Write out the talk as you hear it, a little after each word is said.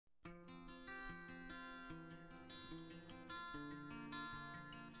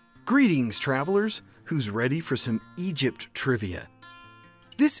Greetings, travelers! Who's ready for some Egypt trivia?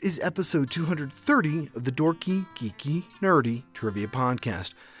 This is episode 230 of the Dorky, Geeky, Nerdy Trivia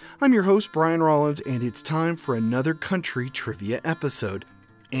Podcast. I'm your host, Brian Rollins, and it's time for another country trivia episode.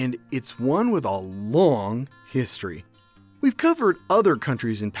 And it's one with a long history. We've covered other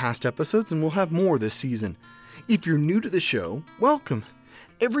countries in past episodes, and we'll have more this season. If you're new to the show, welcome.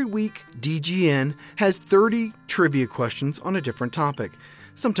 Every week, DGN has 30 trivia questions on a different topic.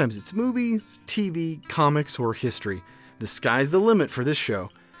 Sometimes it's movies, TV, comics, or history. The sky's the limit for this show.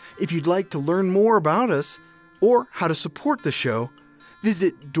 If you'd like to learn more about us or how to support the show,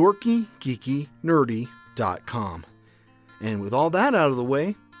 visit dorkygeekynerdy.com. And with all that out of the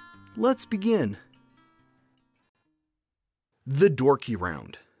way, let's begin. The Dorky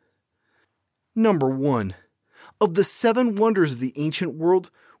Round. Number 1. Of the 7 wonders of the ancient world,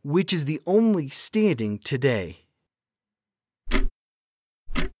 which is the only standing today?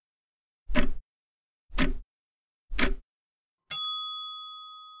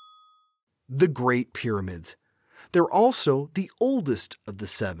 The Great Pyramids. They're also the oldest of the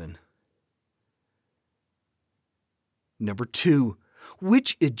 7. Number 2.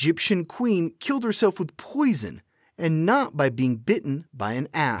 Which Egyptian queen killed herself with poison and not by being bitten by an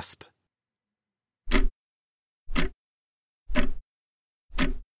asp?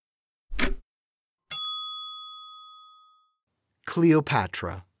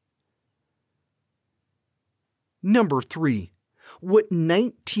 Cleopatra. Number 3. What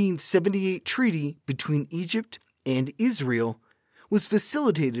 1978 treaty between Egypt and Israel was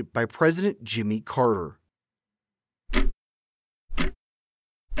facilitated by President Jimmy Carter?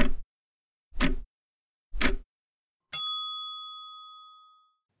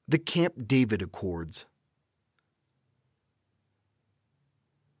 The Camp David Accords.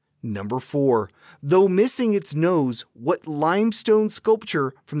 Number 4. Though missing its nose, what limestone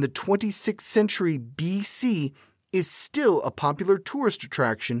sculpture from the 26th century BC is still a popular tourist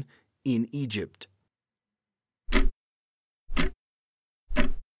attraction in Egypt?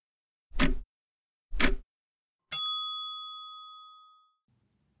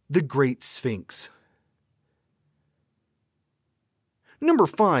 The Great Sphinx. Number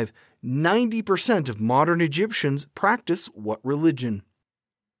 5. 90% of modern Egyptians practice what religion?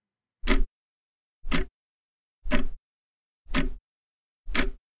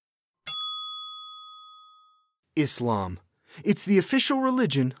 Islam. It's the official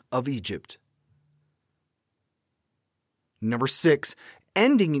religion of Egypt. Number 6.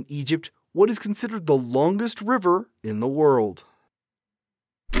 Ending in Egypt, what is considered the longest river in the world?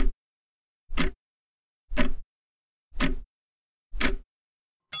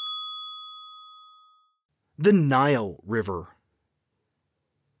 The Nile River.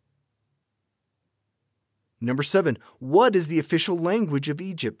 Number 7. What is the official language of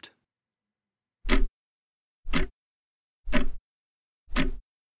Egypt?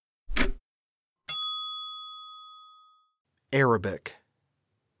 Arabic.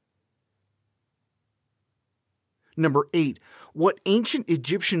 Number 8. What ancient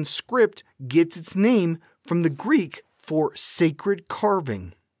Egyptian script gets its name from the Greek for sacred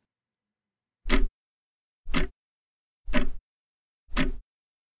carving?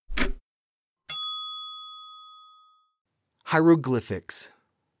 Hieroglyphics.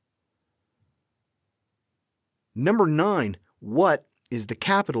 Number 9. What is the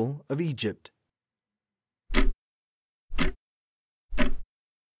capital of Egypt?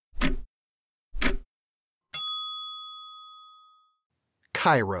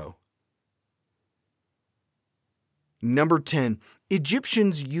 Cairo. Number 10.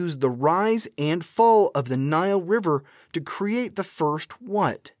 Egyptians used the rise and fall of the Nile River to create the first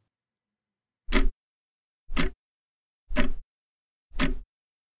what?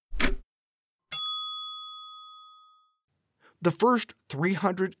 The first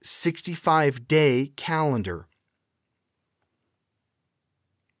 365-day calendar.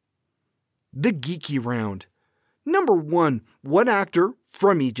 The Geeky Round. Number 1. What actor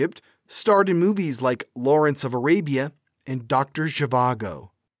from Egypt starred in movies like Lawrence of Arabia and Dr.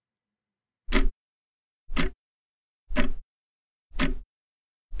 Zhivago?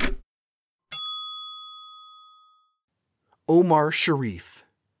 Omar Sharif.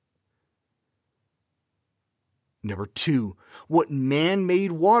 Number 2. What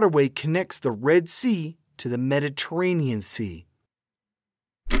man-made waterway connects the Red Sea to the Mediterranean Sea?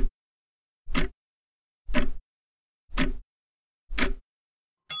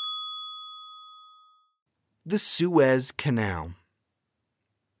 The Suez Canal.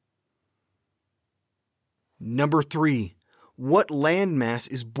 Number 3. What landmass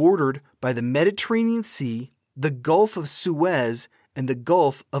is bordered by the Mediterranean Sea, the Gulf of Suez, and the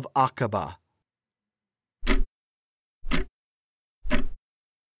Gulf of Aqaba.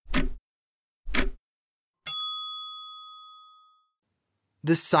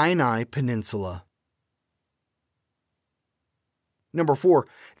 The Sinai Peninsula. Number 4.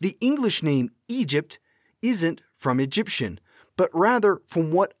 The English name Egypt isn't from Egyptian, but rather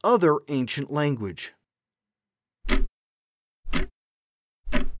from what other ancient language?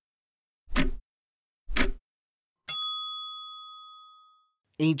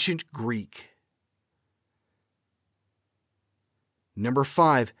 Ancient Greek. Number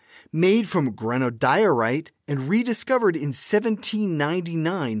 5. Made from granodiorite and rediscovered in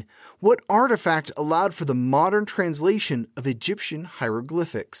 1799, what artifact allowed for the modern translation of Egyptian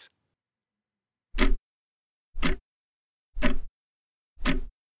hieroglyphics?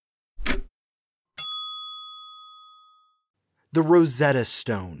 The Rosetta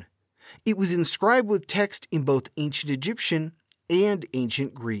Stone. It was inscribed with text in both ancient Egyptian and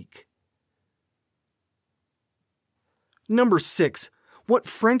ancient Greek. Number 6. What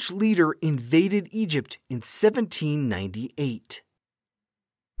French leader invaded Egypt in 1798?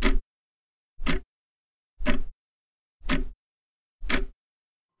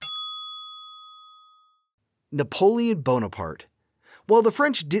 Napoleon Bonaparte. While the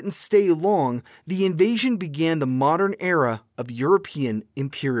French didn't stay long, the invasion began the modern era of European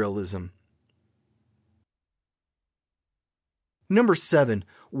imperialism. Number 7.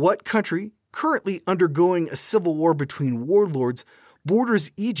 What country, currently undergoing a civil war between warlords, borders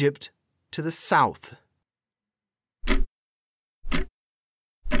Egypt to the south?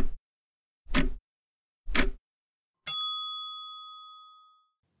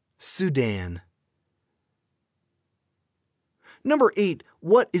 Sudan. Number 8.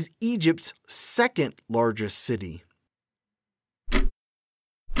 What is Egypt's second largest city?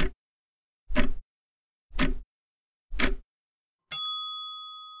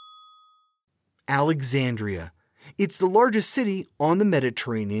 Alexandria. It's the largest city on the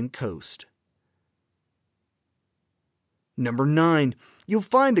Mediterranean coast. Number 9. You'll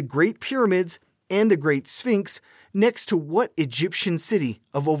find the Great Pyramids and the Great Sphinx next to what Egyptian city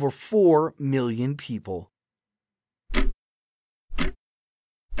of over 4 million people?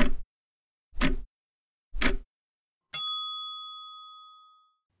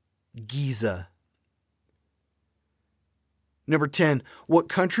 Giza. Number 10. What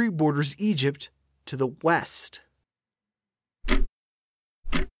country borders Egypt to the west?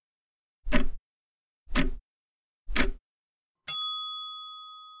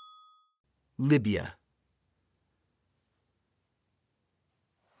 Libya.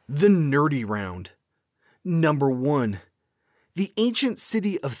 The Nerdy Round. Number 1. The ancient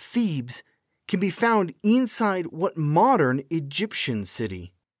city of Thebes can be found inside what modern Egyptian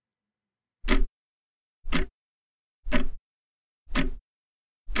city?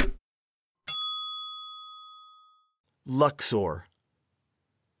 Luxor.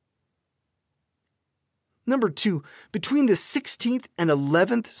 Number 2. Between the 16th and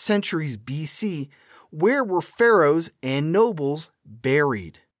 11th centuries BC, where were pharaohs and nobles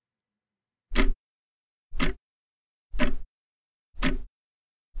buried?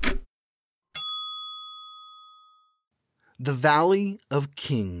 The Valley of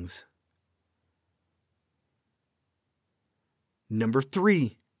Kings. Number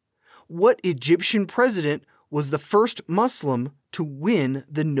 3. What Egyptian president was the first Muslim to win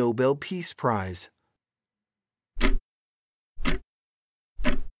the Nobel Peace Prize?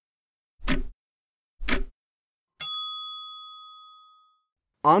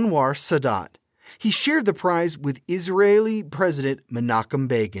 Anwar Sadat. He shared the prize with Israeli President Menachem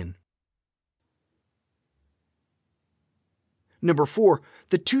Begin. Number 4.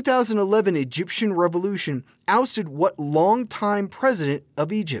 The 2011 Egyptian Revolution ousted what longtime president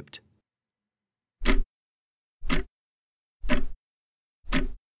of Egypt?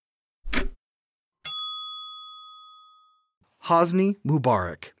 Hosni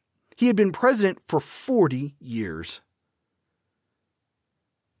Mubarak. He had been president for 40 years.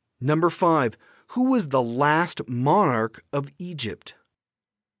 Number 5. Who was the last monarch of Egypt?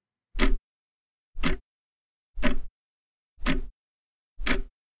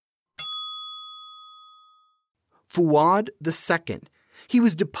 Fuad II. He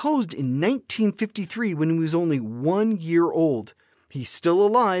was deposed in 1953 when he was only 1 year old. He's still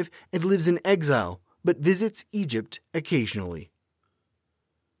alive and lives in exile, but visits Egypt occasionally.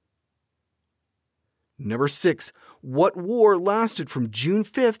 Number 6. What war lasted from June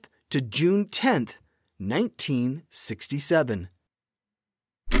 5th to June 10th, 1967?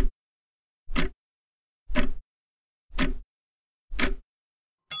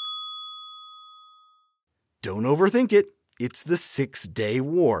 Don't overthink it. It's the 6-Day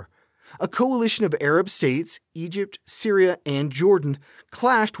War. A coalition of Arab states, Egypt, Syria, and Jordan,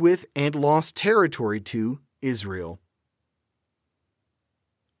 clashed with and lost territory to Israel.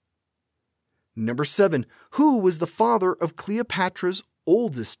 Number 7. Who was the father of Cleopatra's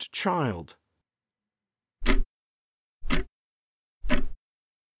oldest child?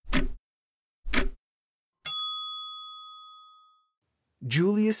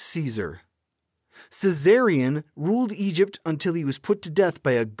 Julius Caesar. Caesarion ruled Egypt until he was put to death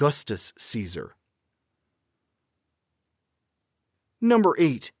by Augustus Caesar. Number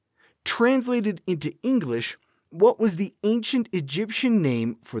 8. Translated into English, what was the ancient Egyptian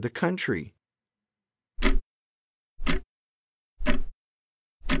name for the country?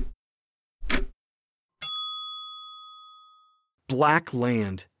 Black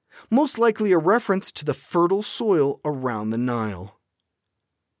Land, most likely a reference to the fertile soil around the Nile.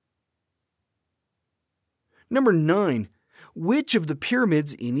 Number 9. Which of the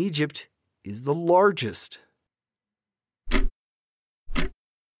pyramids in Egypt is the largest?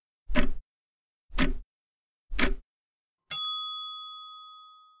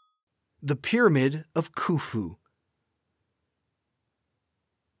 The Pyramid of Khufu.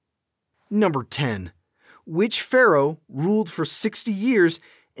 Number 10. Which pharaoh ruled for 60 years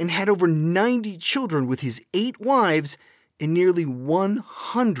and had over 90 children with his 8 wives and nearly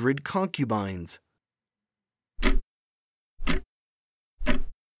 100 concubines?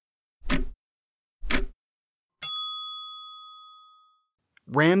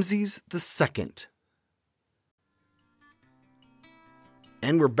 Ramses II.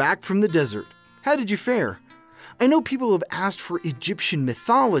 And we're back from the desert. How did you fare? I know people have asked for Egyptian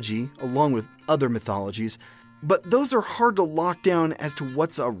mythology, along with other mythologies, but those are hard to lock down as to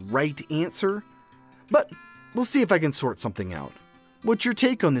what's a right answer. But we'll see if I can sort something out. What's your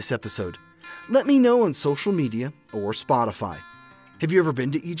take on this episode? Let me know on social media or Spotify. Have you ever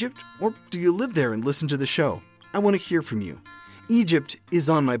been to Egypt? Or do you live there and listen to the show? I want to hear from you. Egypt is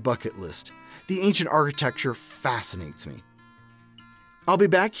on my bucket list. The ancient architecture fascinates me. I'll be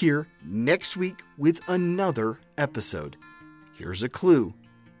back here next week with another episode. Here's a clue.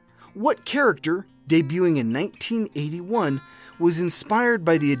 What character, debuting in 1981, was inspired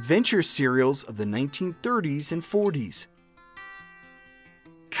by the adventure serials of the 1930s and 40s?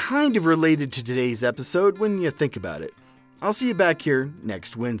 Kind of related to today's episode when you think about it. I'll see you back here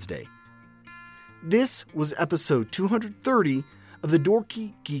next Wednesday. This was episode 230 of the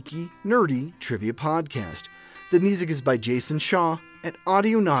Dorky, Geeky, Nerdy Trivia Podcast. The music is by Jason Shaw at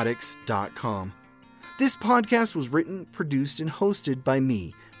Audionautics.com. This podcast was written, produced, and hosted by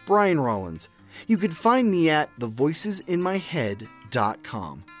me, Brian Rollins. You can find me at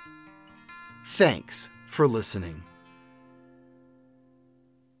thevoicesinmyhead.com. Thanks for listening.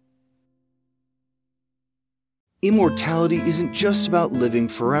 Immortality isn't just about living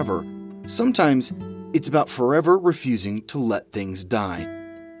forever. Sometimes it's about forever refusing to let things die.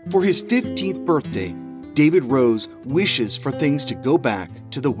 For his 15th birthday, David Rose wishes for things to go back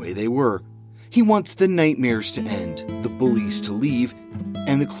to the way they were. He wants the nightmares to end, the bullies to leave,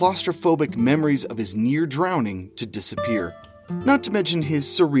 and the claustrophobic memories of his near drowning to disappear. Not to mention his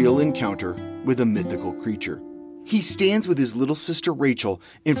surreal encounter with a mythical creature. He stands with his little sister Rachel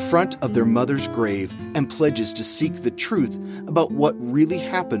in front of their mother's grave and pledges to seek the truth about what really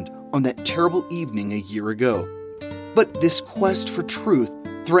happened on that terrible evening a year ago. But this quest for truth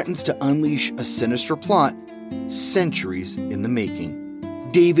threatens to unleash a sinister plot centuries in the making.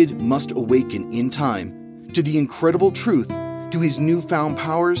 David must awaken in time to the incredible truth, to his newfound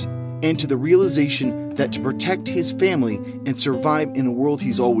powers, and to the realization that to protect his family and survive in a world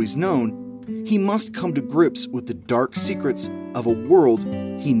he's always known, he must come to grips with the dark secrets of a world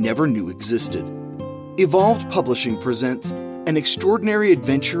he never knew existed. Evolved Publishing presents An Extraordinary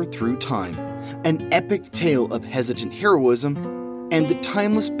Adventure Through Time, an epic tale of hesitant heroism and the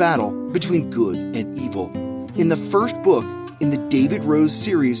timeless battle between good and evil, in the first book in the David Rose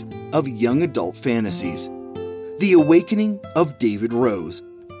series of young adult fantasies. The Awakening of David Rose,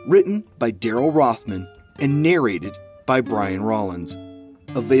 written by Daryl Rothman and narrated by Brian Rollins.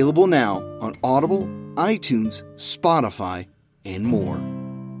 Available now on Audible, iTunes, Spotify, and more.